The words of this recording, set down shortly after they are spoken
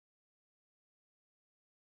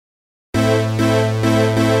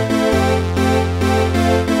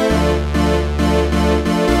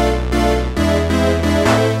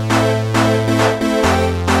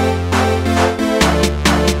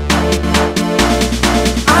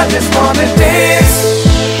I just wanna dance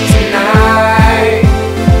tonight.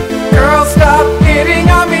 Girl, stop hitting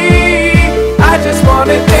on me. I just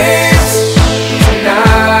wanna dance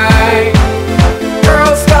tonight.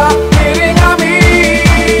 Girl, stop hitting on me.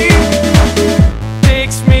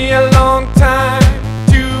 Takes me a long time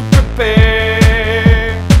to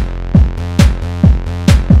prepare.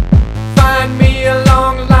 Find me a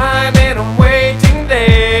long line and I'm waiting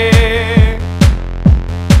there.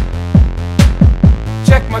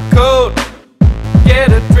 Check my code,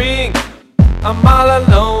 get a drink. I'm all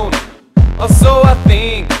alone, or so I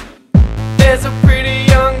think. There's a pretty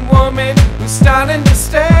young woman who's starting to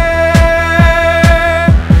stare.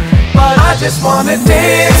 But I just wanna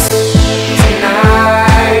dance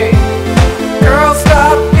tonight. Girl,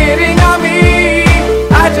 stop hitting on me.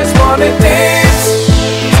 I just wanna dance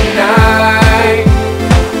tonight.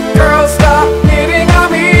 Girl, stop hitting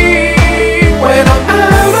on me. When I'm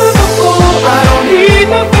out of the pool, I don't need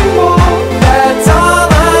nothing more. That's all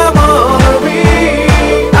I wanna be.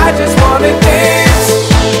 I just wanna dance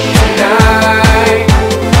tonight.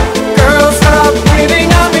 Girl, stop hitting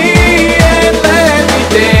on me and let me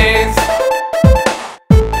dance.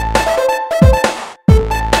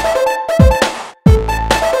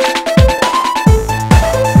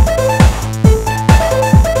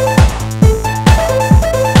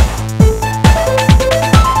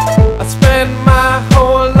 I spent my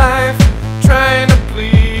whole life trying to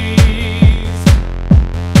please.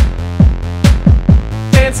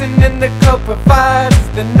 Dancing in the club provides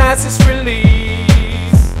the nicest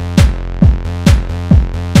release.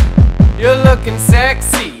 You're looking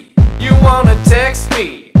sexy, you wanna text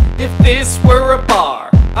me. If this were a bar,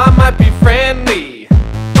 I might be friendly.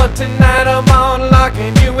 But tonight I'm on lock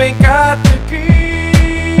and you ain't got the keys.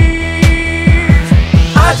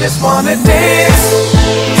 I just wanna dance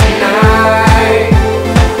tonight.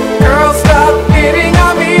 Girl, stop hitting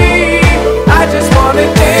on me. I just wanna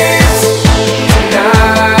dance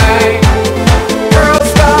tonight. Girl,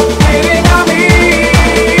 stop hitting on me.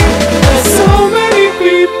 There's so many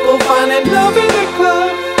people finding love in the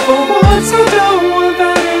club. For once I don't want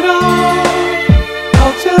that at all.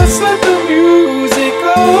 I'll just let the music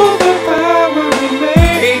overpower and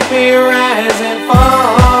make me rise and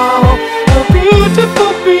fall. The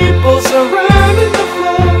beautiful people surrounding the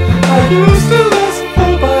floor. I used to lust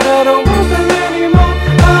for, but I don't want them anymore.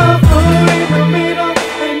 I'm fully in the middle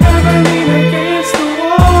and never lean against the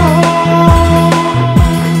wall.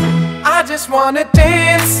 I just wanna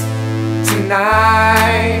dance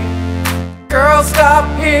tonight. Girl, stop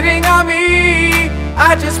hitting on me.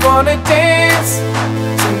 I just wanna dance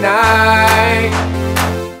tonight.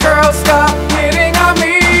 Girl, stop hitting on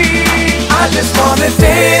me. I just wanna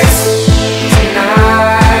dance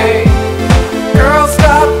tonight. Girl,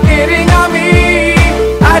 stop hitting on me.